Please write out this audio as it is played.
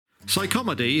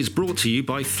Psychomedy is brought to you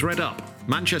by ThreadUp,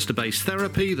 Manchester-based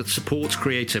therapy that supports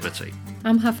creativity.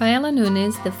 I'm Rafaela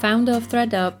Nunes, the founder of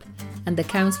ThreadUp and the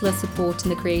counsellor supporting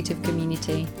the creative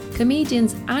community.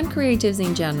 Comedians and creatives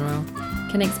in general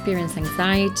can experience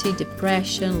anxiety,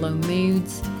 depression, low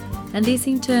moods, and this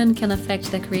in turn can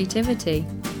affect their creativity.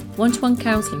 One-to-one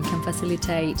counselling can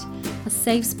facilitate a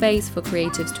safe space for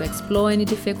creatives to explore any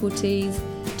difficulties,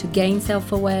 to gain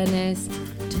self-awareness,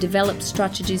 to develop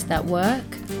strategies that work,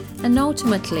 and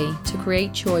ultimately to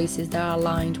create choices that are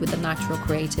aligned with the natural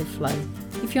creative flow.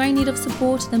 If you're in need of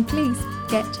support, then please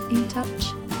get in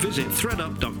touch. Visit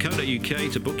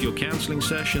threadup.co.uk to book your counselling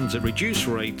sessions at reduced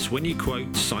rates when you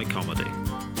quote Psychomedy.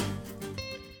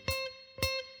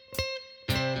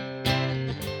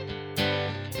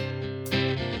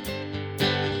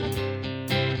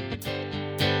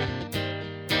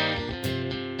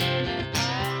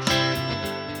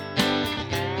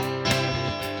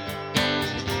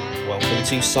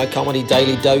 To Psychomedy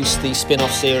Daily Dose, the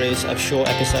spin-off series of short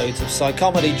episodes of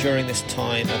Psychomedy during this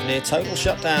time of near total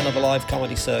shutdown of the live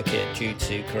comedy circuit due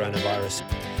to coronavirus.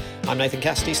 I'm Nathan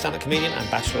Cassidy, stand-up comedian and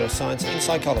Bachelor of Science in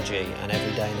Psychology, and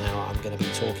every day now I'm going to be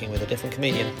talking with a different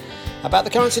comedian about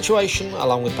the current situation,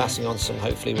 along with passing on some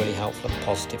hopefully really helpful and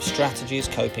positive strategies,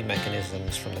 coping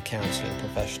mechanisms from the counselling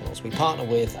professionals we partner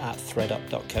with at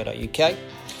threadup.co.uk.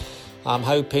 I'm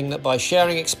hoping that by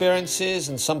sharing experiences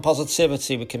and some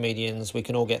positivity with comedians, we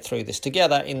can all get through this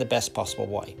together in the best possible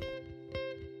way.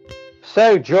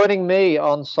 So, joining me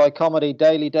on Psychomedy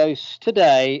Daily Dose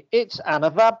today, it's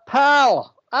Anuvab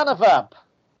Pal. Anuvab,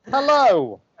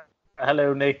 hello.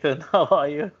 Hello, Nathan. How are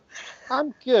you?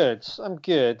 I'm good.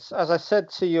 As I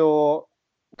said to your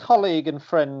colleague and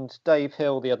friend Dave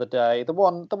Hill the other day, the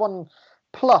one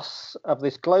plus of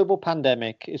this global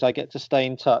pandemic is I get to stay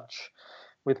in touch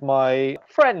with my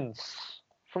friends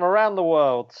from around the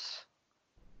world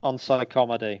on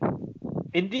Psychomedy.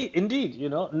 Indeed. You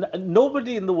know,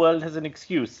 nobody in the world has an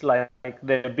excuse like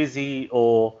they're busy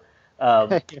or.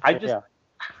 I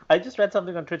just read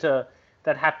something on Twitter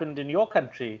that happened in your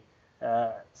country.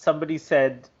 Somebody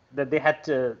said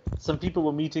that some people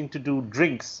were meeting to do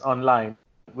drinks online,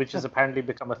 which has apparently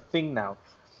become a thing now.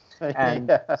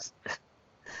 And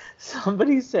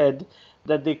somebody said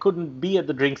that they couldn't be at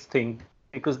the drinks thing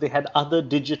because they had other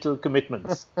digital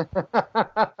commitments. Oh,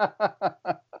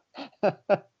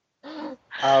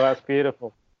 that's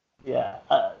beautiful. Yeah.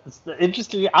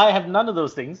 Interestingly, I have none of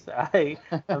those things.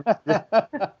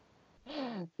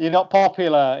 You're not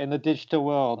popular in the digital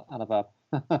world, Anuvab.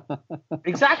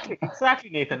 Exactly,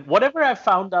 Nathan. Whatever I've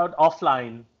found out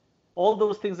offline, all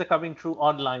those things are coming true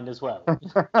online as well.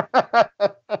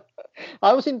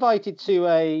 I was invited to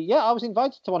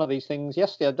one of these things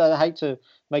yesterday. I hate to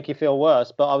make you feel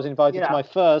worse, but I was invited to my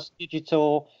first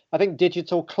digital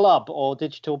club or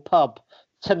digital pub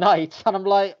tonight. And I'm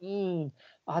like,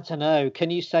 I don't know. Can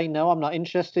you say, no, I'm not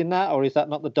interested in that? Or is that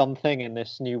not the done thing in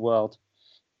this new world?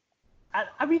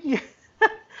 I mean,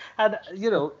 and,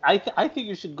 I think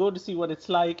you should go to see what it's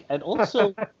like. And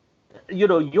also,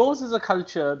 yours is a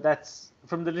culture that's,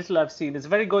 from the little I've seen, it's a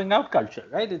very going out culture,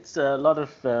 right? It's a lot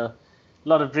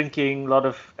of drinking, a lot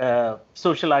of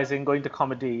socializing, going to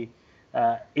comedy.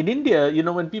 In India,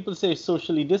 when people say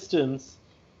socially distance,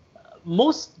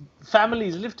 most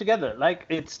families live together. Like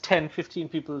it's 10, 15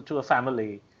 people to a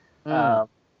family.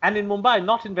 And in Mumbai,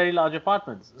 not in very large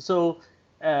apartments. So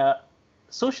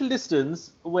social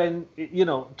distance, when, in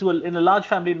a large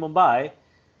family in Mumbai,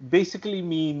 basically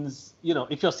means,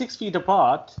 if you're 6 feet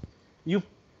apart,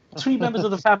 three members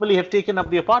of the family have taken up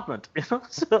the apartment,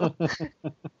 So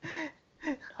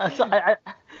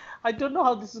I don't know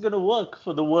how this is going to work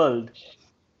for the world.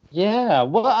 Yeah,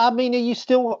 well, I mean,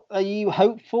 are you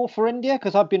hopeful for India?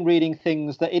 Because I've been reading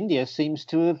things that India seems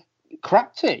to have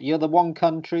cracked it. You're the one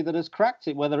country that has cracked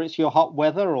it, whether it's your hot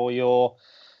weather or your,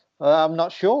 I'm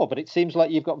not sure, but it seems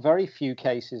like you've got very few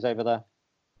cases over there.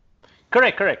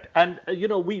 Correct. And,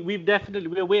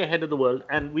 we're way ahead of the world.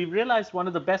 And we've realized one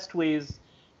of the best ways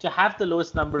to have the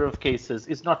lowest number of cases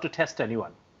is not to test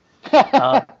anyone.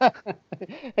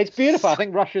 It's beautiful. I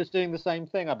think Russia's doing the same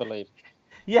thing, I believe.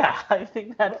 Yeah, I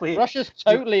think that way. Russia's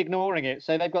totally ignoring it,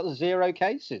 so they've got 0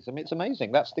 cases. I mean, it's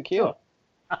amazing. That's the cure.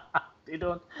 Sure. They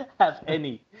don't have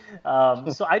any.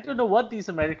 So I don't know what these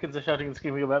Americans are shouting and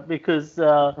screaming about because,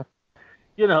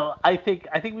 I think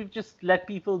we've just let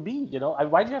people be.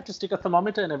 Why do you have to stick a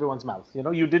thermometer in everyone's mouth?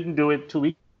 You didn't do it 2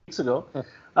 weeks ago.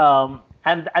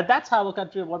 And that's how a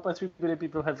country of 1.3 billion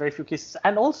people have very few cases.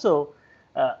 And also,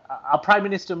 our Prime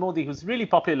Minister Modi, who's really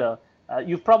popular,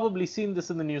 you've probably seen this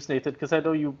in the news, Nathan, because I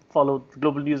know you follow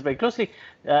global news very closely.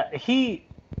 He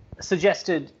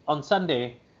suggested on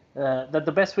Sunday that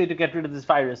the best way to get rid of this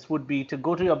virus would be to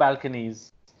go to your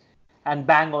balconies and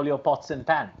bang all your pots and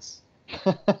pans.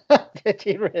 Did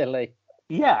he really?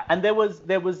 Yeah, and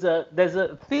there's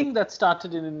a thing that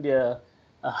started in India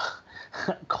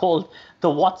called the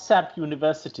WhatsApp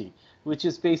University, which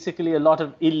is basically a lot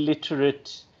of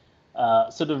illiterate,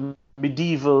 sort of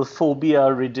medieval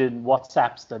phobia-ridden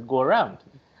WhatsApps that go around.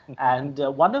 And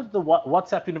one of the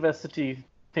WhatsApp University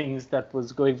things that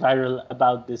was going viral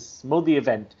about this Modi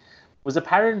event was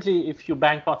apparently if you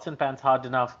bang pots and pans hard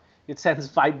enough, it sends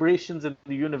vibrations in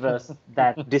the universe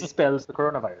that dispels the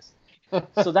coronavirus.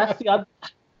 So that's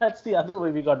the other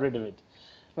way we got rid of it.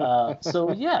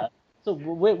 So yeah, so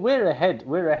we're ahead.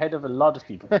 We're ahead of a lot of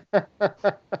people.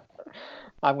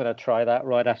 I'm going to try that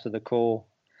right after the call.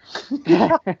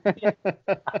 Yeah.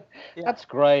 That's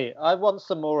great. I want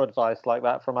some more advice like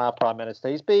that from our Prime Minister.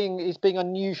 He's being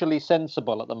unusually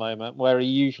sensible at the moment, where he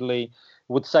usually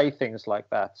would say things like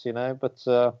that, But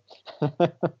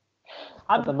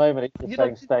at the moment, he's just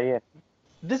saying stay in.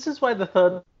 This is why the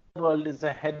third world is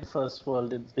ahead of first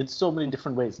world in so many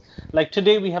different ways. Like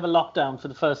today, we have a lockdown for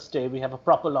the first day. We have a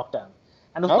proper lockdown,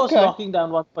 and of course, locking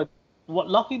down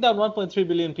 1.3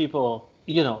 billion people.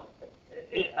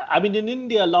 I mean, in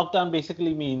India, lockdown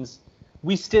basically means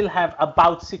we still have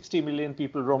about 60 million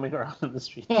people roaming around in the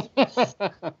streets.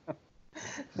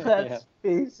 That's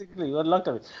basically what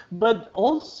lockdown is. But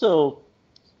also,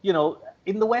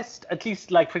 in the West, at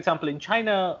least, like, for example, in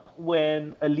China,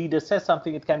 when a leader says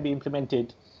something, it can be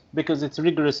implemented because it's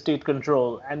rigorous state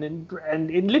control. And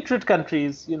in literate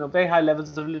countries, very high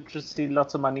levels of literacy,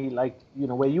 lots of money, like,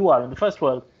 where you are in the first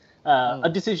world, a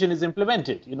decision is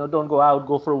implemented. Don't go out,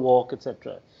 go for a walk,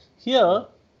 etc. Here,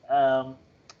 a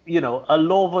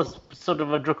law was sort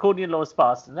of a draconian law was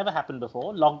passed. It never happened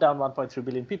before. Locked down 1.3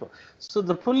 billion people. So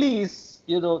the police,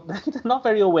 they're not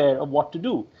very aware of what to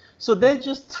do. So they're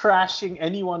just thrashing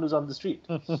anyone who's on the street,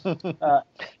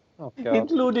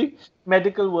 including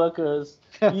medical workers,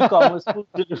 e-commerce, food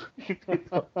delivery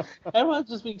people. Everyone's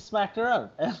just being smacked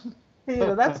around.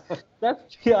 And, that's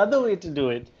the other way to do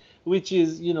it, which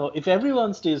is, if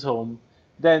everyone stays home,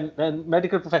 then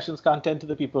medical professions can't tend to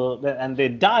the people, and they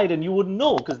died, and you wouldn't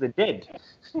know because they're dead.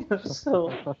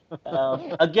 So,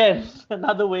 again,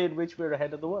 another way in which we're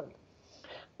ahead of the world.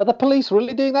 Are the police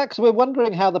really doing that? Because we're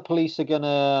wondering how the police are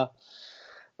gonna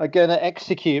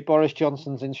execute Boris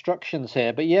Johnson's instructions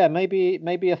here. But yeah,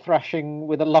 maybe a thrashing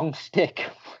with a long stick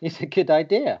is a good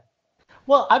idea.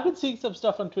 Well, I've been seeing some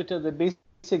stuff on Twitter that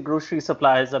basic grocery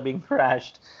supplies are being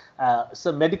thrashed.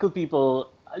 Some medical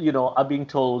people, are being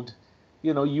told,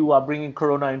 you are bringing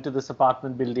corona into this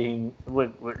apartment building,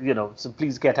 so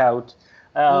please get out.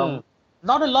 Not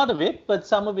a lot of it, but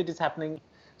some of it is happening.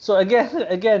 So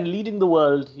again, leading the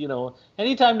world,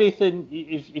 anytime, Nathan,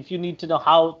 if you need to know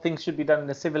how things should be done in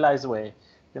a civilized way,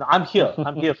 I'm here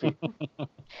for you.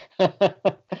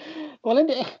 Well,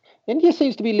 India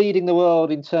seems to be leading the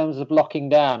world in terms of locking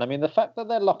down. I mean, the fact that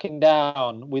they're locking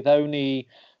down with only,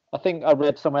 I think I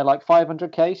read somewhere like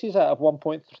 500 cases out of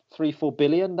 1.34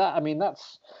 billion.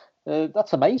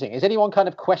 That's amazing. Is anyone kind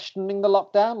of questioning the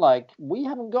lockdown? Like, we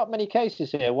haven't got many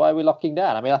cases here. Why are we locking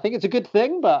down? I mean, I think it's a good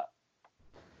thing, but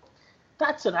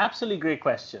that's an absolutely great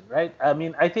question, right? I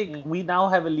mean, I think we now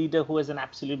have a leader who has an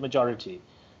absolute majority.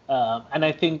 And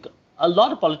I think a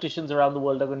lot of politicians around the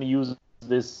world are going to use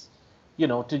this,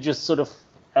 to just sort of,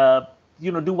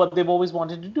 do what they've always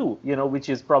wanted to do, which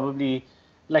is probably,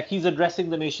 like, he's addressing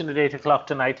the nation at 8 o'clock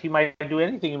tonight. He might do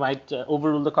anything. He might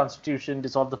overrule the constitution,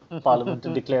 dissolve the parliament,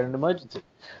 and declare an emergency.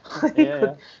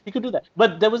 He could do that.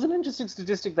 But there was an interesting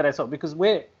statistic that I saw, because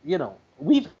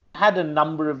we've had a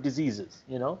number of diseases,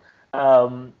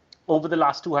 over the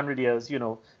last 200 years,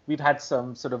 we've had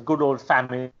some sort of good old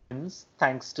famines,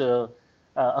 thanks to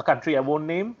a country I won't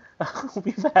name.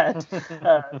 We've had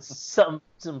some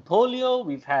polio,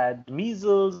 we've had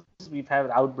measles, we've had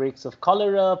outbreaks of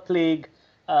cholera, plague,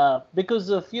 because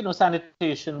of,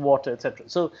 sanitation, water, etc.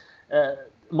 So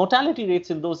mortality rates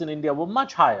in those in India were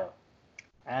much higher,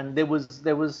 and there was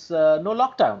no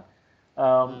lockdown.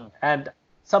 And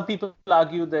some people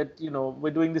argue that,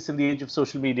 we're doing this in the age of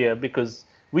social media because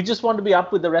we just want to be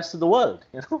up with the rest of the world.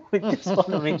 We just want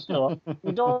to make sure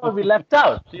we don't want to be left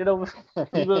out.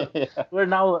 We're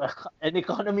now an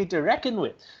economy to reckon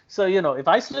with. So, if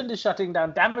Iceland is shutting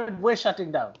down, damn it, we're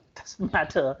shutting down. It doesn't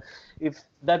matter if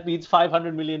that means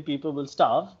 500 million people will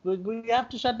starve. We have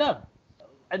to shut down.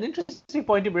 An interesting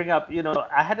point to bring up,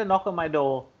 I had a knock on my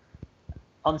door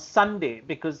on Sunday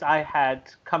because I had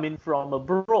come in from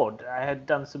abroad. I had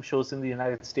done some shows in the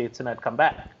United States and I'd come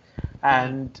back.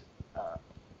 And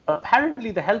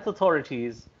apparently the health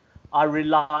authorities are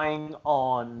relying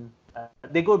on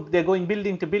they're going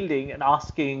building to building and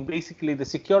asking basically the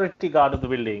security guard of the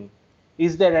building,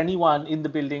 is there anyone in the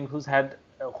building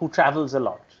who travels a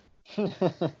lot?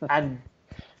 And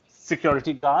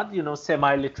security guard,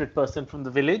 semi-literate person from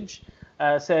the village,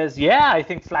 says, yeah, I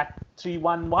think flat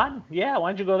 311. Yeah,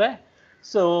 why don't you go there?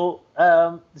 So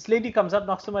this lady comes up,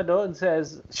 knocks on my door and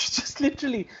says, she just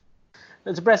literally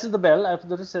presses the bell. After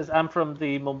that, says, I'm from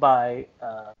the Mumbai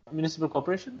Municipal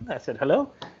Corporation. I said,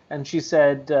 hello. And she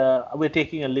said, we're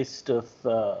taking a list of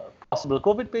possible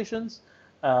COVID patients.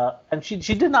 And she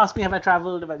didn't ask me, have I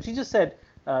traveled? She just said,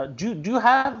 do you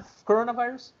have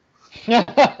coronavirus?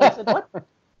 I said, what?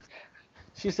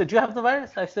 She said, do you have the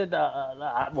virus? I said,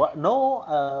 what?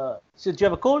 No. She said, do you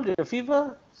have a cold? Do you have a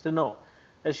fever? I said, no.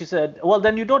 And she said, well,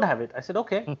 then you don't have it. I said,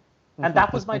 okay. And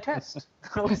that was my test.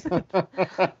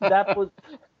 That was.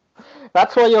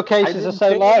 That's why your cases are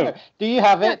so low. Do you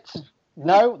have it?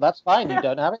 No, that's fine. You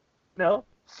don't have it? No.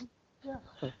 Yeah.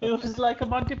 It was like a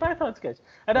Monty Python sketch.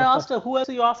 And I asked her, who else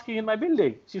are you asking in my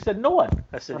building? She said, no one.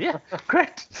 I said, yeah,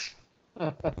 correct.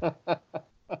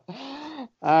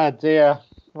 Ah, dear.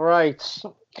 Right.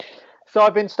 So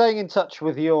I've been staying in touch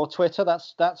with your Twitter.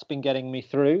 That's been getting me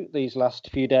through these last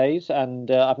few days.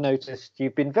 And I've noticed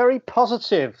you've been very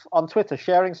positive on Twitter,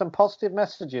 sharing some positive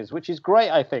messages, which is great,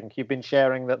 I think. You've been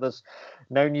sharing that there's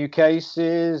no new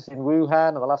cases in Wuhan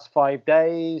in the last 5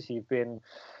 days. You've been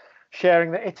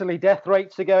sharing that Italy death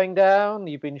rates are going down.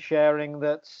 You've been sharing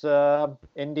that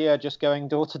India just going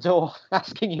door to door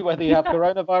asking you whether you have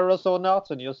coronavirus or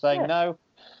not, and you're saying no.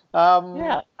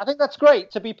 I think that's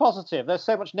great to be positive. There's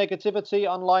so much negativity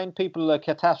online. People are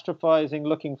catastrophizing,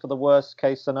 looking for the worst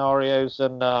case scenarios.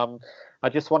 And I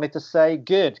just wanted to say,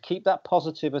 good. Keep that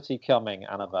positivity coming,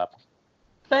 Anubhav.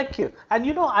 Thank you. And,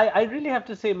 I really have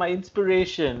to say my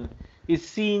inspiration is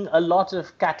seeing a lot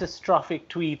of catastrophic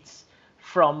tweets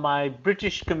from my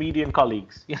British comedian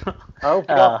colleagues. Oh,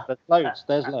 God, there's loads.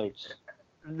 There's loads.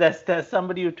 There's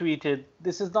somebody who tweeted,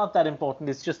 this is not that important,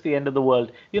 it's just the end of the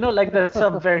world. There's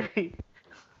some very,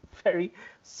 very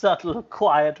subtle,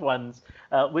 quiet ones,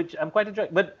 which I'm quite enjoying.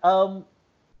 But,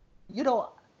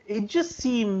 it just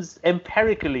seems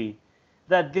empirically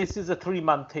that this is a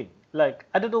 3-month thing. Like,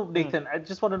 I don't know, Nathan, I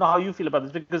just want to know how you feel about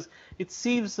this, because it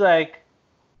seems like,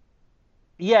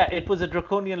 it was a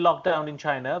draconian lockdown in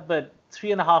China, but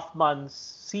 3.5 months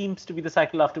seems to be the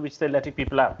cycle after which they're letting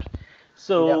people out.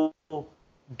 So... Yeah.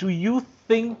 Do you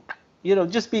think,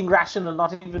 just being rational,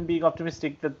 not even being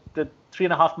optimistic, that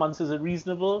 3.5 months is a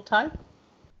reasonable time?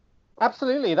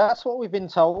 Absolutely. That's what we've been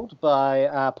told by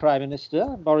our Prime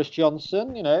Minister, Boris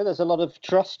Johnson. There's a lot of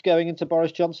trust going into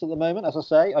Boris Johnson at the moment, as I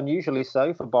say, unusually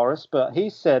so for Boris. But he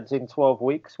said in 12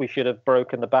 weeks we should have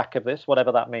broken the back of this,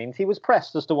 whatever that means. He was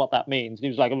pressed as to what that means. He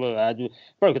was like,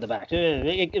 broken the back,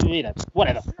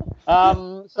 whatever.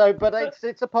 But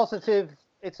it's a positive...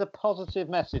 It's a positive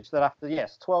message that after,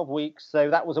 12 weeks, so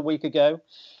that was a week ago,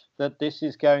 that this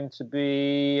is going to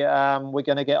be, we're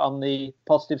going to get on the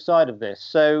positive side of this.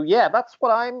 So, that's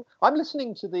what I'm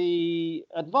listening to the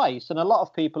advice, and a lot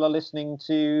of people are listening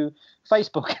to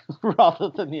Facebook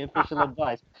rather than the official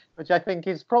advice, which I think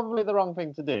is probably the wrong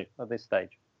thing to do at this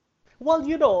stage. Well,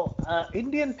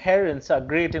 Indian parents are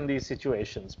great in these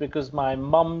situations because my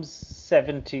mum's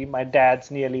 70, my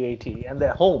dad's nearly 80, and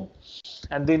they're home.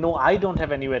 And they know I don't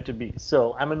have anywhere to be.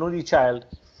 So I'm an only child.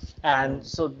 And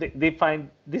so they find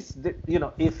this,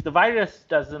 if the virus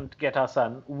doesn't get our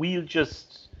son, we'll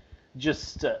just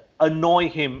annoy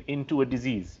him into a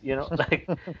disease,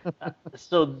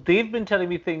 So they've been telling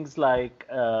me things like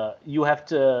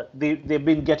they've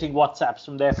been getting WhatsApps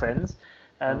from their friends.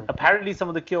 And apparently some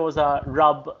of the cures are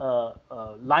rub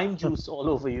lime juice all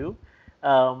over you,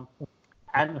 and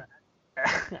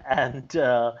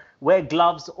wear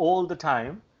gloves all the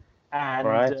time,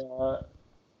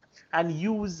 and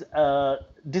use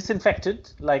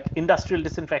disinfectant, like industrial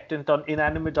disinfectant on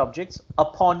inanimate objects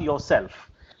upon yourself.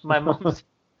 My mom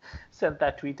sent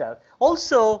that tweet out.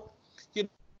 Also,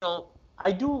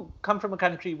 I do come from a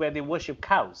country where they worship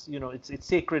cows. It's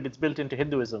sacred. It's built into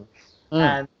Hinduism,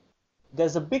 and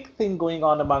there's a big thing going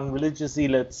on among religious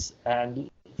zealots,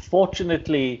 and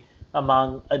fortunately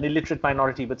among an illiterate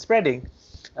minority, but spreading,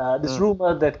 this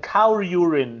rumor that cow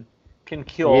urine can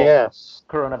cure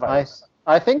coronavirus.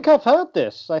 I think I've heard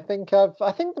this. I think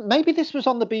maybe this was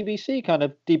on the BBC kind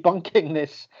of debunking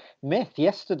this myth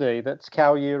yesterday that's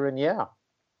cow urine,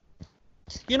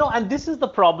 and this is the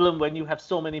problem when you have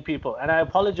so many people, and I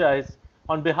apologize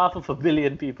on behalf of 1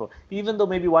 billion people, even though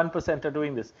maybe 1% are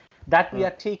doing this, that we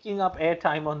are taking up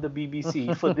airtime on the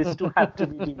BBC for this to have to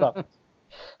be debunked.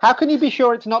 How can you be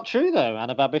sure it's not true, though,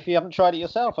 Anubhav, if you haven't tried it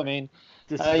yourself? I mean,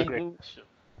 this is a great question.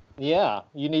 Yeah,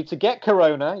 you need to get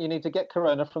corona. You need to get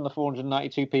corona from the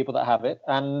 492 people that have it,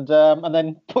 and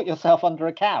then put yourself under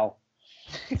a cow.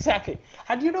 Exactly.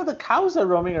 And the cows are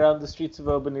roaming around the streets of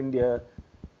urban India,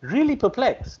 really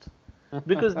perplexed,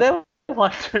 because they're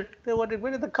wondering,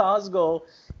 where did the cars go?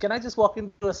 Can I just walk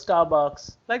into a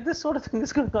Starbucks? Like, this sort of thing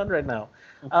is going on right now.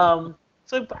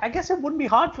 So I guess it wouldn't be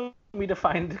hard for me to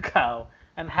find the cow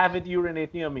and have it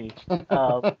urinate near me.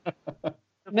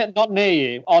 Not near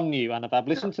you, on you, Anubhav.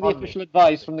 Listen to the official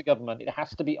advice from the government. It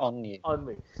has to be on you.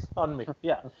 On me.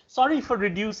 Yeah. Sorry for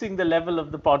reducing the level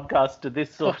of the podcast to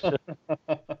this sort of.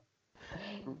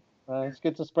 It's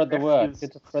good to spread the word.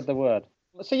 Good to spread the word.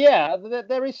 So yeah,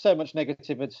 there is so much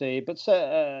negativity, but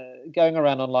going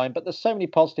around online. But there's so many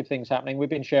positive things happening. We've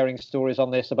been sharing stories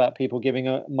on this about people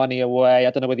giving money away.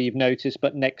 I don't know whether you've noticed,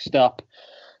 but Next Up,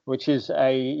 which is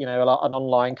an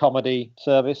online comedy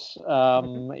service,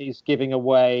 is giving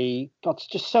away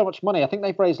just so much money. I think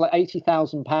they've raised like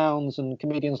 £80,000, and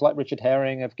comedians like Richard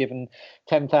Herring have given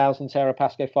 10,000, Sarah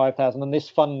Pascoe 5,000, and this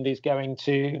fund is going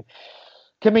to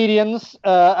comedians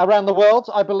around the world,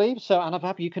 I believe. So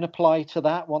Anubhav, you can apply to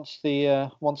that once the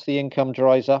income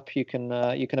dries up. You can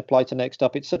apply to Next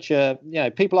Up. It's such a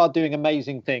people are doing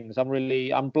amazing things.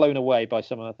 I'm blown away by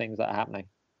some of the things that are happening.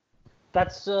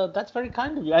 That's very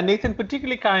kind of you, and Nathan,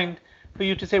 particularly kind for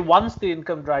you to say once the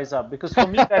income dries up, because for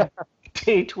me that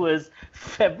date was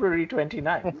February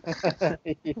 29th.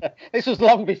 Yeah. This was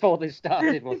long before this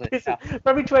started, was it? Yeah.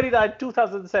 February 29th,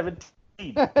 2017.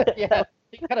 Yeah,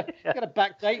 you gotta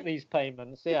backdate these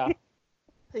payments. Yeah.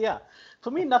 Yeah,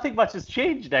 for me nothing much has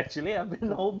changed actually. I've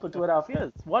been home for 2.5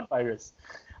 years. What virus?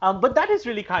 But that is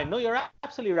really kind. No, you're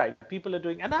absolutely right. People are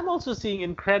doing, and I'm also seeing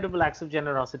incredible acts of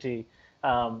generosity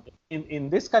in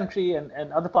this country and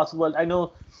other parts of the world. I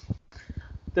know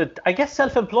that I guess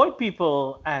self-employed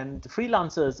people and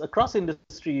freelancers across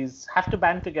industries have to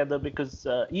band together, because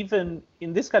even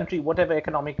in this country, whatever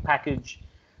economic package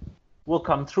will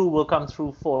come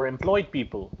through for employed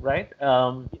people, right?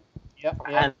 And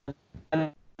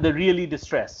the really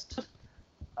distressed,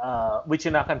 which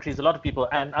in our country is a lot of people.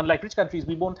 And unlike rich countries,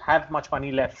 we won't have much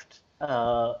money left,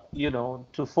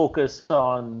 to focus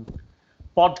on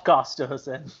podcasters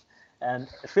and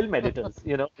film editors.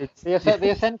 It's the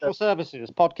essential services,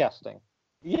 podcasting.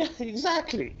 Yeah,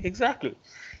 exactly.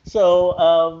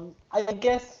 So I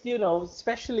guess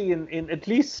especially in at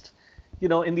least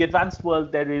in the advanced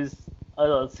world, there is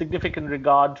a significant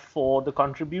regard for the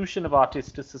contribution of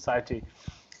artists to society.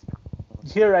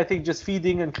 Here, I think just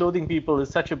feeding and clothing people is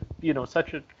such a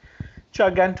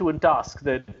gargantuan task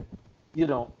that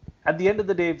at the end of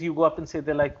the day, if you go up and say,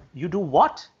 they're like, you do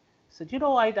what? I said,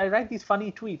 I write these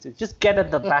funny tweets. It's just get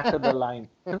at the back of the line.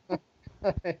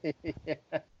 Yeah.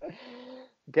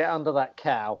 Get under that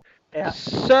cow. Yeah.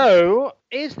 So,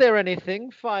 is there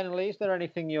anything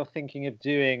you're thinking of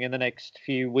doing in the next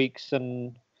few weeks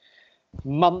and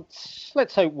months,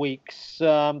 let's hope weeks,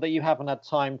 that you haven't had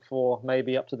time for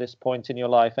maybe up to this point in your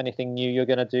life? Anything new you're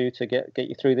going to do to get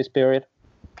you through this period?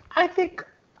 I think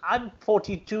I'm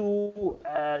 42,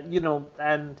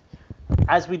 and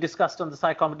as we discussed on the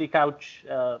Psy Comedy Couch,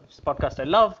 podcast I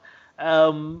love,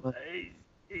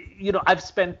 I've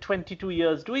spent 22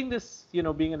 years doing this,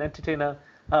 being an entertainer,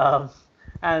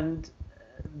 and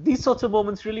these sorts of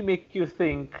moments really make you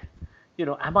think,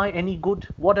 am I any good?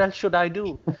 What else should I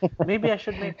do? Maybe I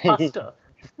should make pasta,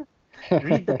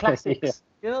 read the classics.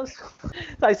 Yeah.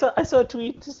 So I saw a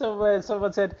tweet somewhere.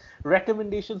 Someone said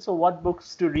recommendations for what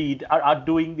books to read are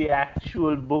doing the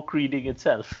actual book reading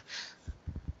itself.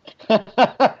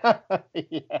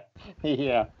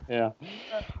 Yeah.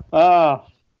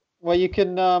 Well, you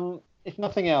can, if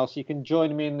nothing else, you can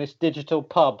join me in this digital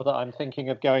pub that I'm thinking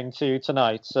of going to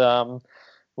tonight,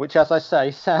 which, as I say,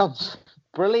 sounds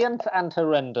brilliant and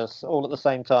horrendous all at the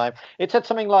same time. It said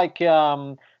something like,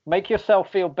 make yourself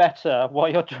feel better while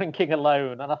you're drinking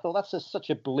alone. And I thought that's such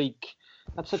a bleak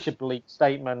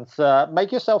statement.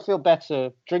 Make yourself feel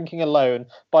better drinking alone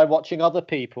by watching other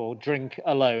people drink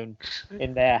alone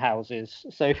in their houses.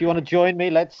 So if you want to join me,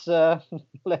 let's have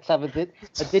a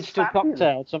digital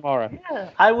cocktail tomorrow. Yeah,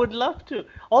 I would love to.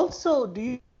 Also, do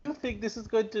you think this is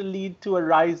going to lead to a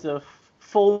rise of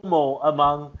FOMO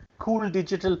among cool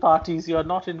digital parties you're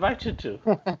not invited to,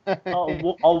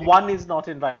 or one is not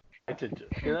invited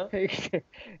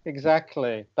to?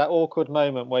 Exactly, that awkward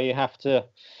moment where you have to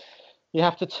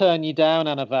turn you down,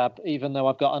 Anubhav, even though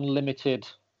I've got unlimited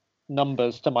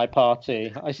numbers to my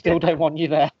party. I still don't want you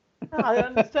there. I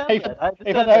understand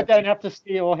even though I don't have to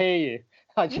see or hear you,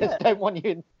 I just don't want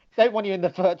you in the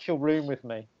virtual room with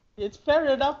me. It's fair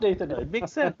enough, Nathan. It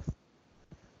makes sense.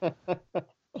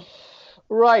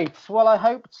 Right. Well, I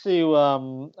hope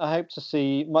to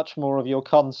see much more of your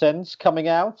content coming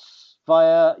out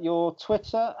via your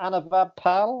Twitter, Anuvab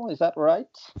Pal. Is that right?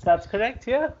 That's correct.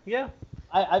 Yeah.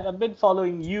 I've been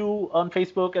following you on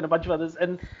Facebook and a bunch of others,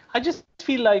 and I just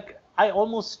feel like I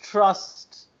almost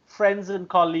trust friends and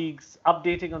colleagues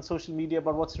updating on social media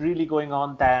about what's really going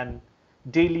on than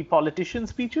daily politician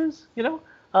speeches.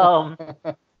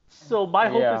 So my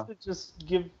hope is to just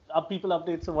give people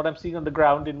updates on what I'm seeing on the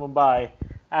ground in Mumbai,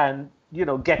 and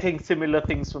getting similar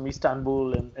things from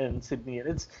Istanbul and Sydney. And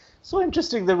it's so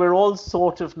interesting that we're all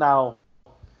sort of now,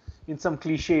 in some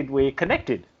cliched way,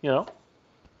 connected.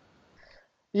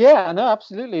 Yeah, no,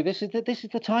 absolutely. This is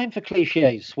the time for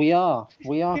cliches. We are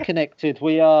connected.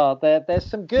 We are there. There's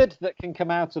some good that can come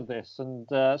out of this, and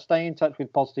staying in touch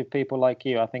with positive people like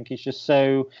you, I think, is just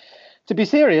so, to be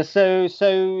serious, so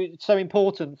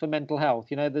important for mental health.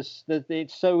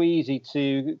 It's so easy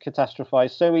to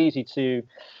catastrophize, so easy to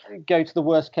go to the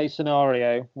worst case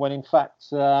scenario, when in fact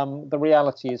the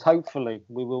reality is, hopefully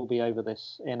we will be over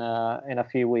this in a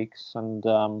few weeks, and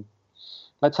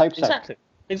let's hope so.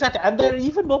 Exactly, and there are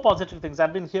even more positive things.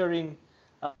 I've been hearing,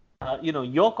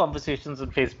 your conversations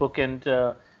on Facebook, and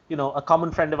a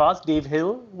common friend of ours, Dave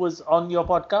Hill, was on your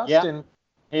podcast, and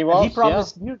he was.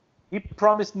 He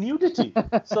promised nudity.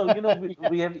 So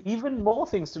we have even more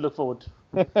things to look forward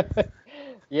to.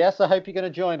 Yes, I hope you're going to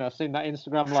join us in that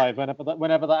Instagram live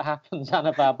whenever that happens,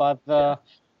 Anuvab.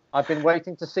 I've been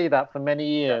waiting to see that for many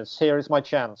years. Here is my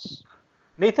chance.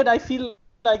 Nathan, I feel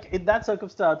like in that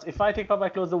circumstance, if I take off my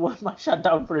clothes, the world might shut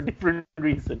down for a different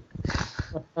reason.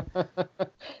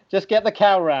 Just get the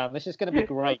cow round. This is going to be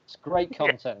great. Great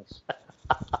content.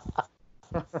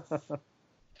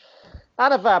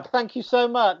 Anuvab, thank you so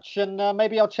much, and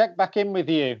maybe I'll check back in with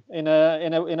you in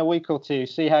a week or two.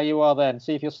 See how you are then.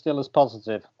 See if you're still as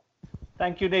positive.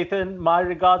 Thank you, Nathan. My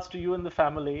regards to you and the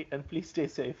family, and please stay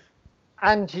safe.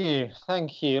 And you.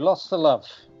 Thank you. Lots of love.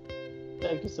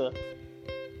 Thank you, sir.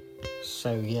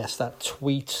 So yes, that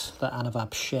tweet that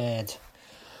Anuvab shared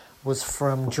was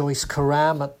from Joyce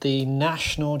Karam at the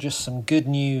National. Just some good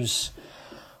news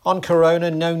on corona.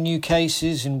 No new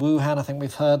cases in Wuhan. I think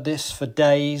we've heard this for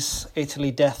days. Italy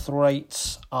death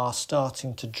rates are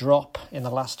starting to drop in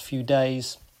the last few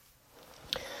days.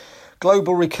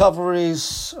 Global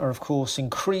recoveries are, of course,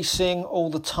 increasing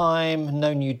all the time.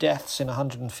 No new deaths in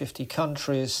 150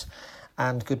 countries.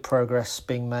 And good progress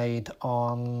being made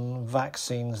on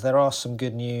vaccines. There are some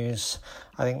good news.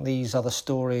 I think these are the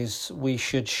stories we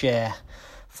should share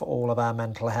for all of our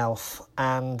mental health.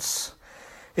 And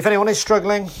if anyone is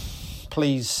struggling,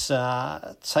 please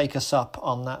take us up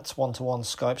on that one-to-one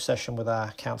Skype session with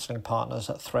our counselling partners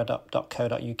at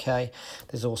threadup.co.uk.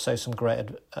 There's also some great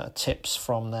tips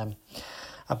from them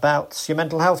about your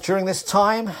mental health during this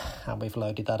time, and we've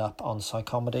loaded that up on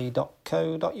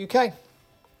psychomedy.co.uk.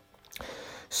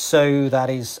 So that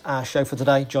is our show for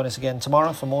today. Join us again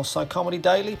tomorrow for more Psychomedy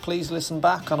Daily. Please listen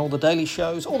back on all the daily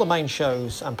shows, all the main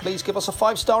shows, and please give us a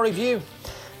 5-star review.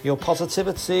 Your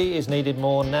positivity is needed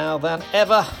more now than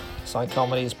ever.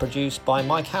 Psychomedy is produced by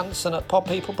Mike Hansen at Pod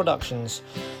People Productions.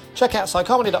 Check out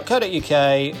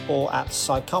psychomedy.co.uk or at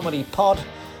psychomedypod.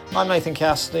 I'm Nathan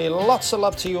Cassidy. Lots of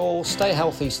love to you all. Stay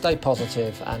healthy, stay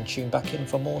positive, and tune back in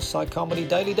for more Psychomedy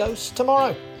Daily Dose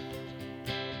tomorrow.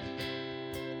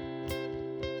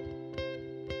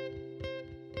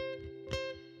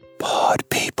 Pod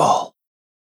People.